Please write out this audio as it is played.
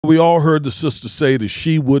We all heard the sister say that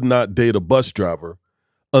she would not date a bus driver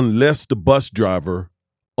unless the bus driver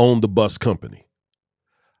owned the bus company.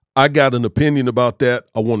 I got an opinion about that.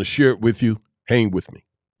 I want to share it with you. Hang with me.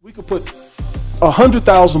 We could put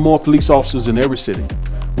 100,000 more police officers in every city.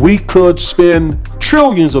 We could spend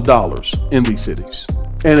trillions of dollars in these cities,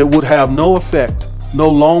 and it would have no effect, no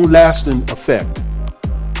long-lasting effect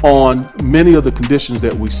on many of the conditions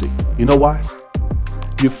that we see. You know why?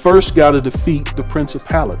 You first got to defeat the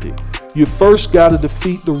principality. You first got to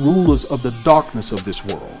defeat the rulers of the darkness of this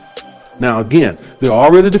world. Now again, they're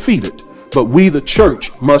already defeated, but we, the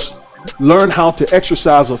church, must learn how to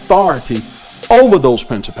exercise authority over those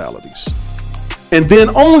principalities. And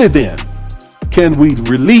then, only then, can we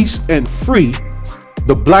release and free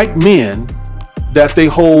the black men that they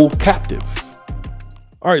hold captive.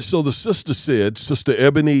 All right, so the sister said, Sister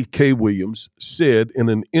Ebony K. Williams said in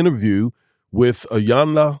an interview with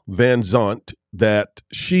Iyanla Vanzant that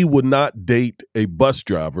she would not date a bus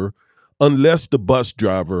driver unless the bus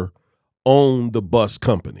driver owned the bus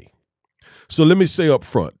company. So let me say up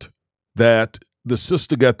front that the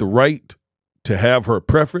sister got the right to have her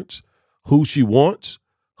preference, who she wants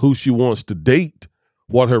to date,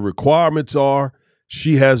 what her requirements are.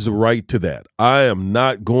 She has the right to that. I am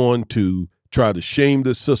not going to try to shame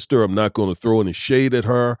this sister. I'm not going to throw any shade at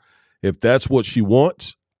her. If that's what she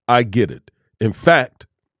wants, I get it. In fact,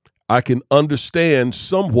 I can understand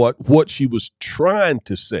somewhat what she was trying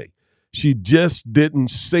to say. She just didn't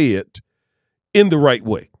say it in the right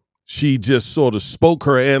way. She just sort of spoke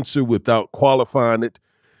her answer without qualifying it.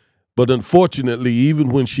 But unfortunately,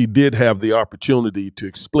 even when she did have the opportunity to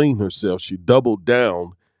explain herself, she doubled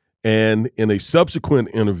down. And in a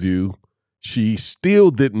subsequent interview, she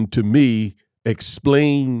still didn't, to me,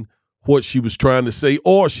 explain what she was trying to say,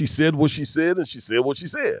 or she said what she said and she said what she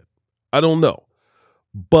said. I don't know.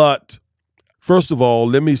 But first of all,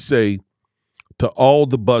 let me say to all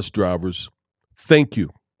the bus drivers, thank you.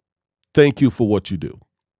 Thank you for what you do.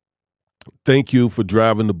 Thank you for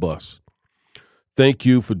driving the bus. Thank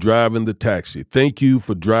you for driving the taxi. Thank you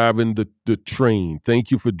for driving the train.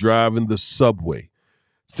 Thank you for driving the subway.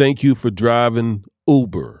 Thank you for driving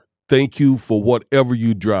Uber. Thank you for whatever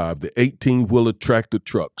you drive, the 18-wheeler tractor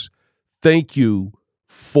trucks. Thank you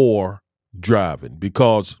for driving,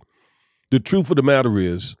 because the truth of the matter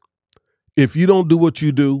is, if you don't do what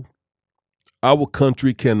you do, our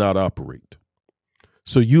country cannot operate.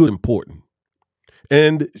 So you're important.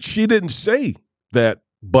 And she didn't say that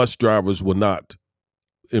bus drivers were not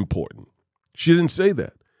important. She didn't say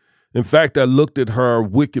that. In fact, I looked at her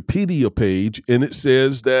Wikipedia page and it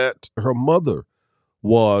says that her mother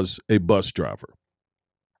was a bus driver.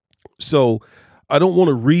 So I don't want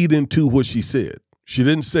to read into what she said. She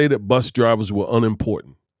didn't say that bus drivers were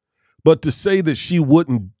unimportant. But to say that she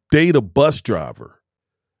wouldn't date a bus driver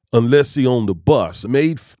unless he owned a bus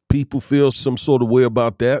made people feel some sort of way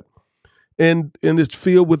about that. And it's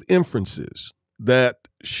filled with inferences that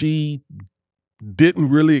she didn't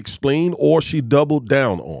really explain or she doubled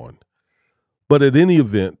down on. But at any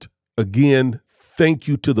event, again, thank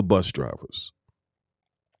you to the bus drivers.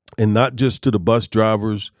 And not just to the bus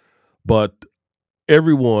drivers, but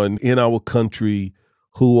everyone in our country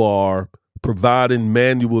who are providing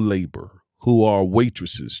manual labor, who are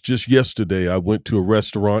waitresses. Just yesterday, I went to a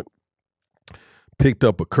restaurant, picked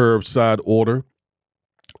up a curbside order.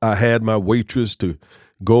 I had my waitress to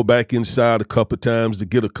go back inside a couple of times to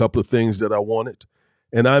get a couple of things that I wanted.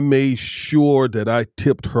 And I made sure that I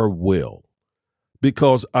tipped her well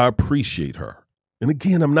because I appreciate her. And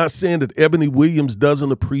again, I'm not saying that Ebony Williams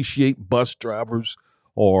doesn't appreciate bus drivers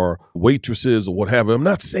or waitresses or what have you. I'm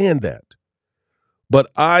not saying that. But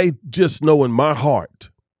I just know in my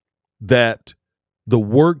heart that the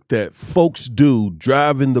work that folks do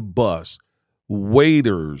driving the bus,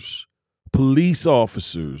 waiters, police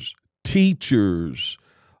officers, teachers,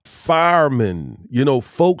 firemen,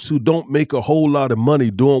 folks who don't make a whole lot of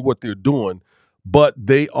money doing what they're doing, but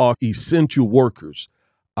they are essential workers.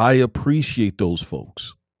 I appreciate those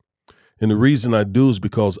folks. And the reason I do is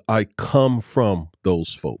because I come from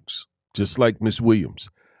those folks, just like Miss Williams.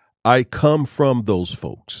 I come from those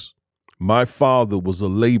folks. My father was a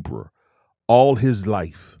laborer all his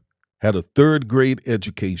life, had a third-grade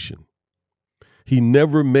education. He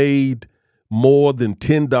never made more than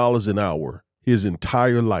 $10 an hour his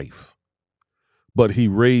entire life. But he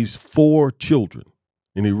raised 4 children,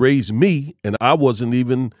 and he raised me, and I wasn't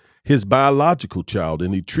even his biological child,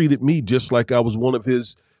 and he treated me just like I was one of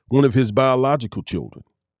his biological children.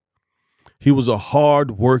 He was a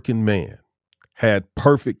hard-working man, had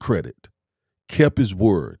perfect credit, kept his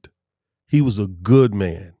word. He was a good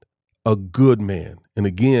man, And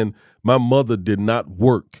again, my mother did not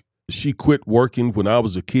work. She quit working when I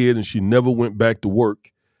was a kid, and she never went back to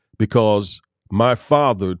work because my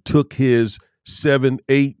father took his $7,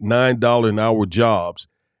 $8, $9 an hour jobs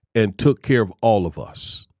and took care of all of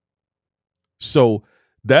us. So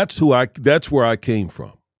that's where I came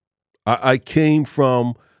from. I came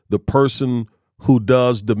from the person who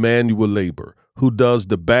does the manual labor, who does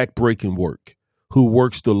the back-breaking work, who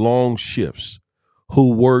works the long shifts,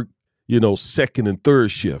 who work, second and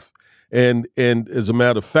third shift. And as a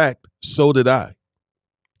matter of fact, so did I,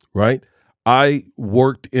 right? I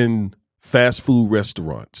worked in fast food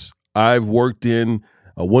restaurants. I've worked in,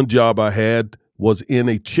 one job I had was in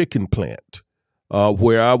a chicken plant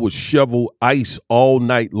where I would shovel ice all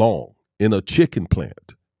night long in a chicken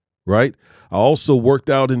plant, right? I also worked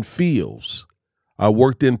out in fields. I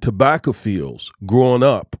worked in tobacco fields growing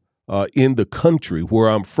up in the country where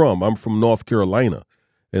I'm from. I'm from North Carolina,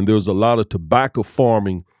 and there's a lot of tobacco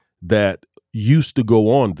farming that used to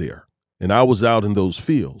go on there, and I was out in those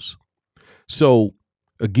fields. So,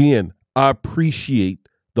 again, I appreciate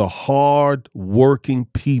the hard-working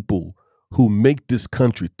people who make this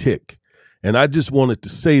country tick. And I just wanted to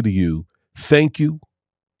say to you, thank you,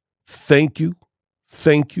 thank you,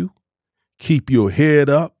 thank you. Keep your head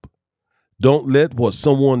up. Don't let what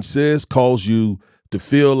someone says cause you to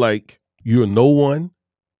feel like you're no one.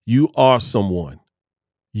 You are someone.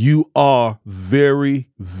 You are very,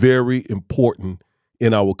 very important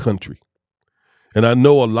in our country. And I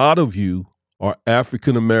know a lot of you are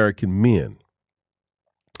African-American men.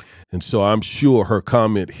 And so I'm sure her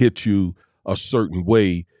comment hit you a certain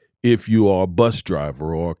way if you are a bus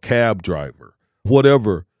driver or a cab driver,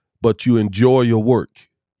 whatever, but you enjoy your work.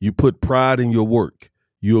 You put pride in your work.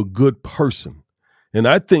 You're a good person. And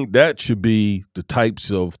I think that should be the types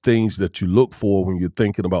of things that you look for when you're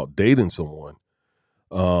thinking about dating someone.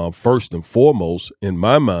 First and foremost, in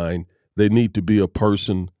my mind, they need to be a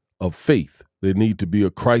person of faith. They need to be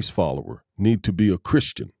a Christ follower, need to be a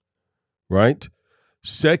Christian, right?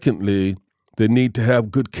 Secondly, they need to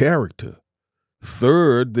have good character.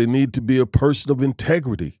 Third, they need to be a person of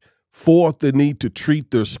integrity. Fourth, they need to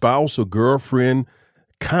treat their spouse or girlfriend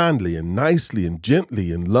kindly and nicely and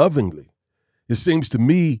gently and lovingly. It seems to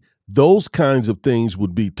me those kinds of things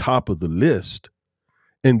would be top of the list.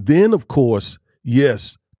 And then, of course,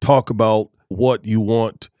 yes, talk about what you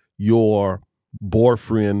want your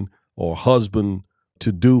boyfriend or husband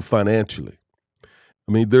to do financially.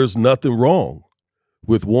 I mean, there's nothing wrong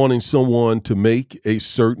with wanting someone to make a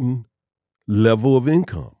certain level of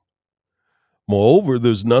income. Moreover,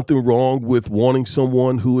 there's nothing wrong with wanting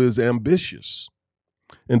someone who is ambitious.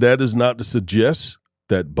 And that is not to suggest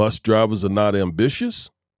that bus drivers are not ambitious.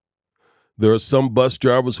 There are some bus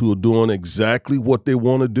drivers who are doing exactly what they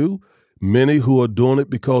want to do, many who are doing it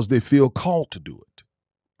because they feel called to do it,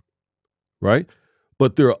 right?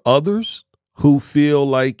 But there are others who feel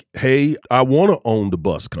like, hey, I want to own the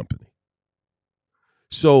bus company.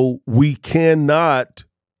 So we cannot,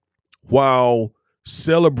 while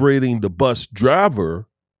celebrating the bus driver,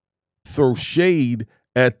 throw shade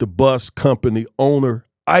at the bus company owner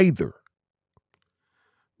either,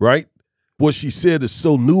 right? What she said is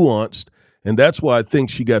so nuanced, and that's why I think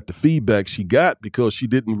she got the feedback she got, because she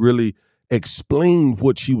didn't really explain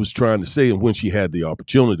what she was trying to say, and when she had the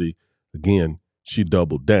opportunity, again, she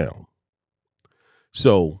doubled down.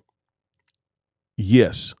 So,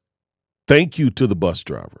 yes, thank you to the bus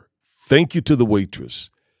driver. Thank you to the waitress.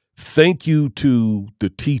 Thank you to the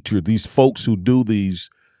teacher, these folks who do these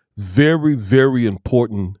very, very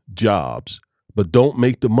important jobs, but don't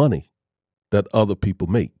make the money that other people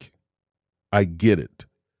make. I get it.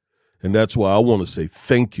 And that's why I want to say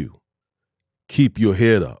thank you. Keep your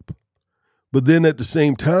head up. But then at the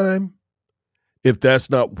same time, if that's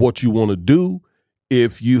not what you want to do,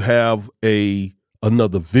 if you have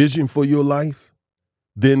another vision for your life,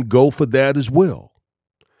 then go for that as well.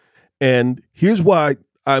 And here's why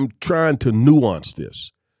I'm trying to nuance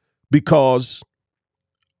this, because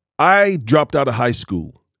I dropped out of high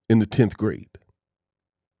school in the 10th grade.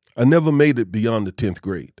 I never made it beyond the 10th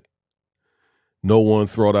grade. No one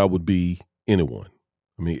thought I would be anyone.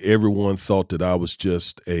 I mean, everyone thought that I was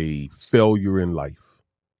just a failure in life,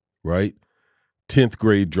 right? 10th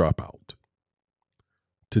grade dropout.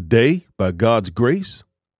 Today, by God's grace,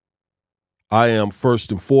 I am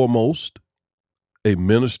first and foremost a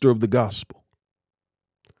minister of the gospel.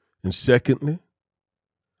 And secondly,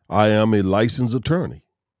 I am a licensed attorney.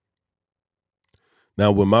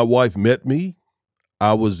 Now, when my wife met me,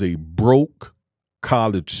 I was a broke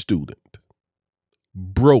college student.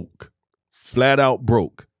 Broke, flat out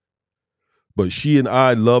broke. But she and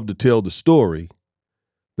I love to tell the story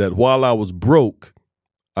that while I was broke,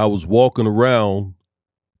 I was walking around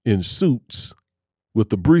in suits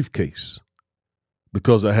with a briefcase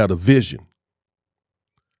because I had a vision.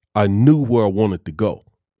 I knew where I wanted to go.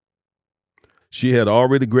 She had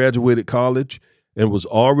already graduated college and was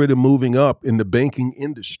already moving up in the banking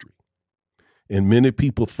industry. And many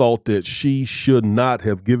people thought that she should not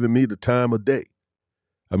have given me the time of day.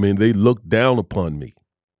 I mean, they looked down upon me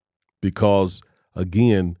because,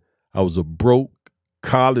 again, I was a broke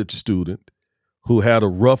college student who had a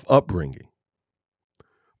rough upbringing.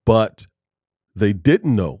 But they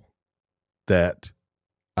didn't know that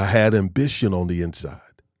I had ambition on the inside.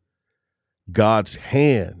 God's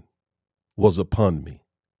hand was upon me.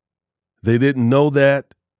 They didn't know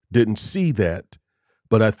that, didn't see that,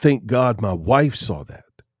 but I thank God my wife saw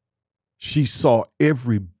that. She saw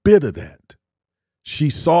every bit of that. She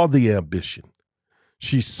saw the ambition.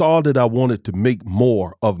 She saw that I wanted to make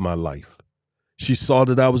more of my life. She saw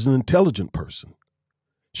that I was an intelligent person.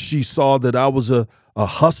 She saw that I was a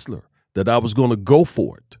hustler, that I was going to go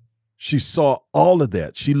for it. She saw all of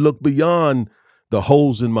that. She looked beyond the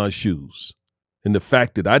holes in my shoes and the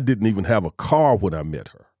fact that I didn't even have a car when I met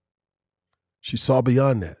her. She saw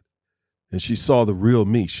beyond that. And she saw the real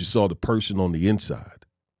me. She saw the person on the inside.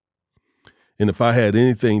 And if I had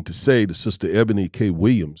anything to say to Sister Ebony K.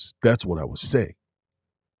 Williams, that's what I would say.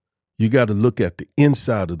 You got to look at the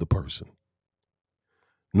inside of the person,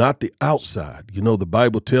 not the outside. You know, the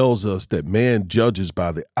Bible tells us that man judges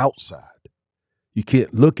by the outside. You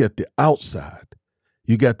can't look at the outside.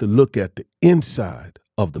 You got to look at the inside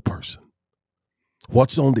of the person.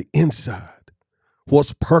 What's on the inside?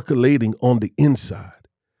 What's percolating on the inside?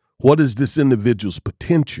 What is this individual's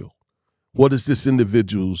potential? What is this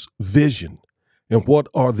individual's vision? And what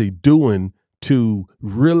are they doing to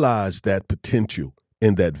realize that potential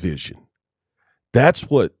and that vision? That's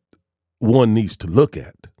what one needs to look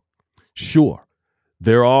at. Sure,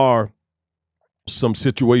 there are some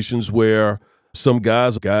situations where some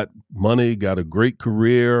guys got money, got a great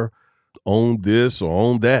career, own this or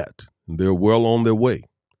own that, and they're well on their way.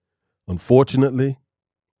 Unfortunately,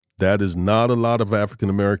 that is not a lot of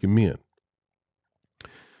African-American men.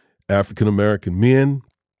 African-American men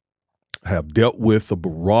have dealt with a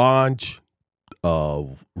barrage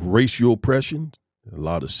of racial oppression, a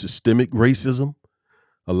lot of systemic racism,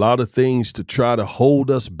 a lot of things to try to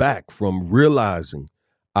hold us back from realizing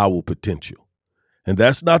our potential. And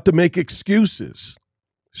that's not to make excuses.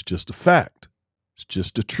 It's just a fact. It's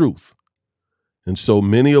just the truth. And so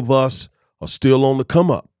many of us are still on the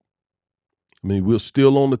come up. I mean, we're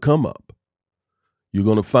still on the come up. You're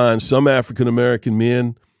going to find some African-American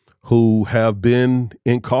men who have been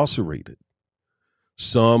incarcerated.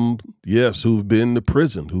 Some, yes, who've been to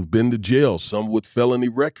prison, who've been to jail, some with felony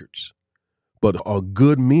records, but are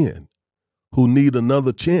good men who need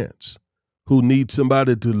another chance, who need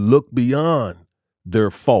somebody to look beyond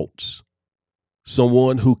their faults,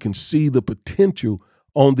 someone who can see the potential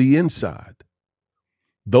on the inside.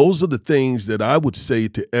 Those are the things that I would say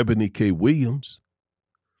to Ebony K. Williams.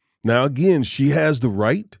 Now, again, she has the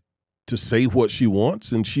right to say what she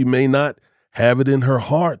wants, and she may not have it in her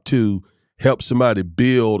heart to help somebody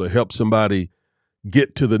build or help somebody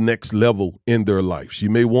get to the next level in their life. She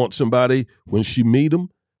may want somebody, when she meet them,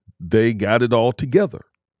 they got it all together.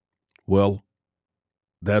 Well,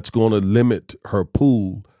 that's going to limit her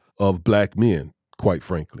pool of black men, quite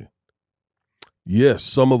frankly. Yes,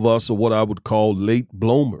 some of us are what I would call late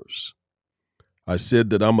bloomers. I said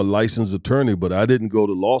that I'm a licensed attorney, but I didn't go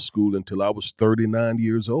to law school until I was 39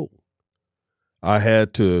 years old. I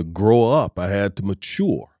had to grow up. I had to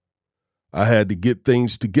mature. I had to get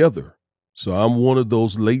things together. So I'm one of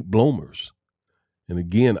those late bloomers. And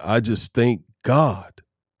again, I just thank God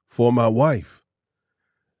for my wife.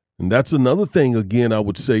 And that's another thing, again, I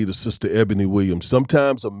would say to Sister Ebony Williams.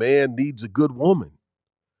 Sometimes a man needs a good woman,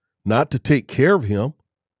 not to take care of him,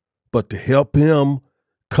 but to help him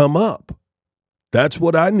come up. That's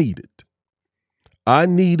what I needed. I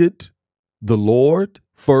needed the Lord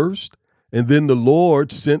first, and then the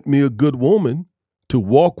Lord sent me a good woman to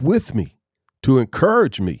walk with me, to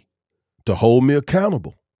encourage me, to hold me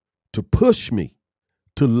accountable, to push me,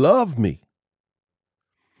 to love me.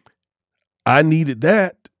 I needed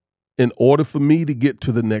that in order for me to get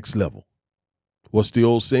to the next level. What's the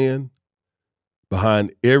old saying?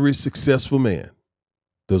 Behind every successful man,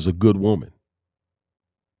 there's a good woman.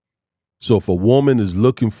 So if a woman is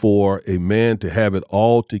looking for a man to have it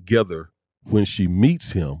all together when she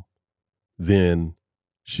meets him, then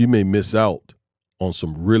she may miss out on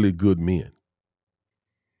some really good men.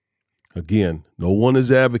 Again, no one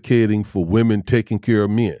is advocating for women taking care of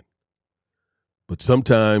men, but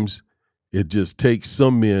sometimes it just takes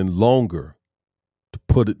some men longer to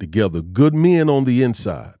put it together. Good men on the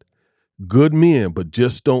inside. Good men, but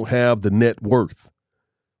just don't have the net worth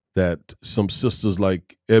that some sisters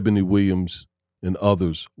like Ebony Williams and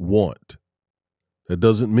others want. That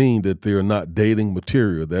doesn't mean that they're not dating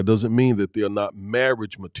material. That doesn't mean that they're not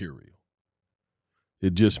marriage material.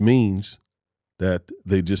 It just means that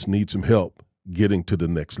they just need some help getting to the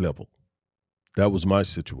next level. That was my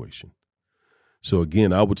situation. So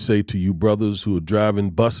again, I would say to you brothers who are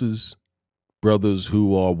driving buses, brothers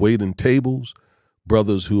who are waiting tables,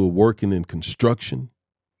 brothers who are working in construction,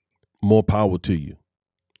 more power to you.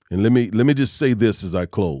 And let me just say this as I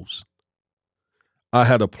close. I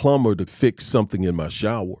had a plumber to fix something in my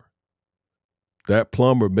shower. That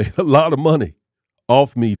plumber made a lot of money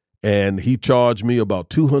off me, and he charged me about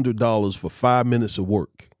 $200 for 5 minutes of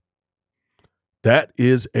work. That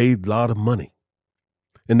is a lot of money.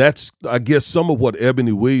 And that's, I guess, some of what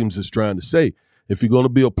Ebony Williams is trying to say. If you're going to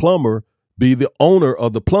be a plumber, be the owner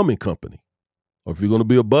of the plumbing company. Or if you're going to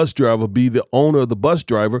be a bus driver, be the owner of the bus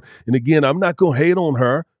driver. And again, I'm not going to hate on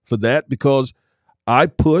her for that, because I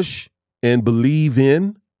push and believe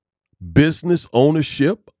in business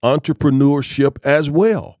ownership, entrepreneurship as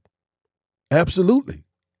well. Absolutely.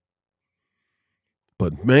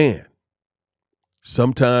 But man,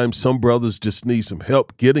 sometimes some brothers just need some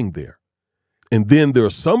help getting there. And then there are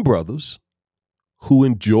some brothers who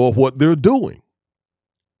enjoy what they're doing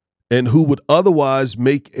and who would otherwise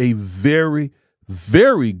make a very,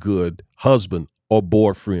 very good husband or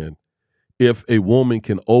boyfriend if a woman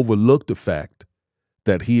can overlook the fact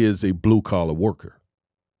that he is a blue-collar worker.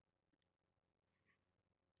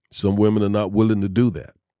 Some women are not willing to do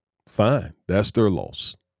that. Fine, that's their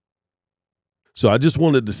loss. So I just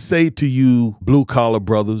wanted to say to you, blue-collar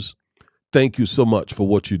brothers, thank you so much for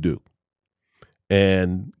what you do.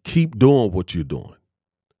 And keep doing what you're doing.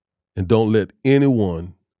 And don't let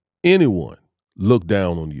anyone look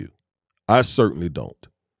down on you. I certainly don't.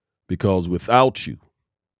 Because without you,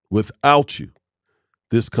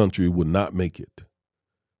 this country would not make it.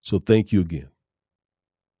 So thank you again.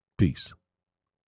 Peace.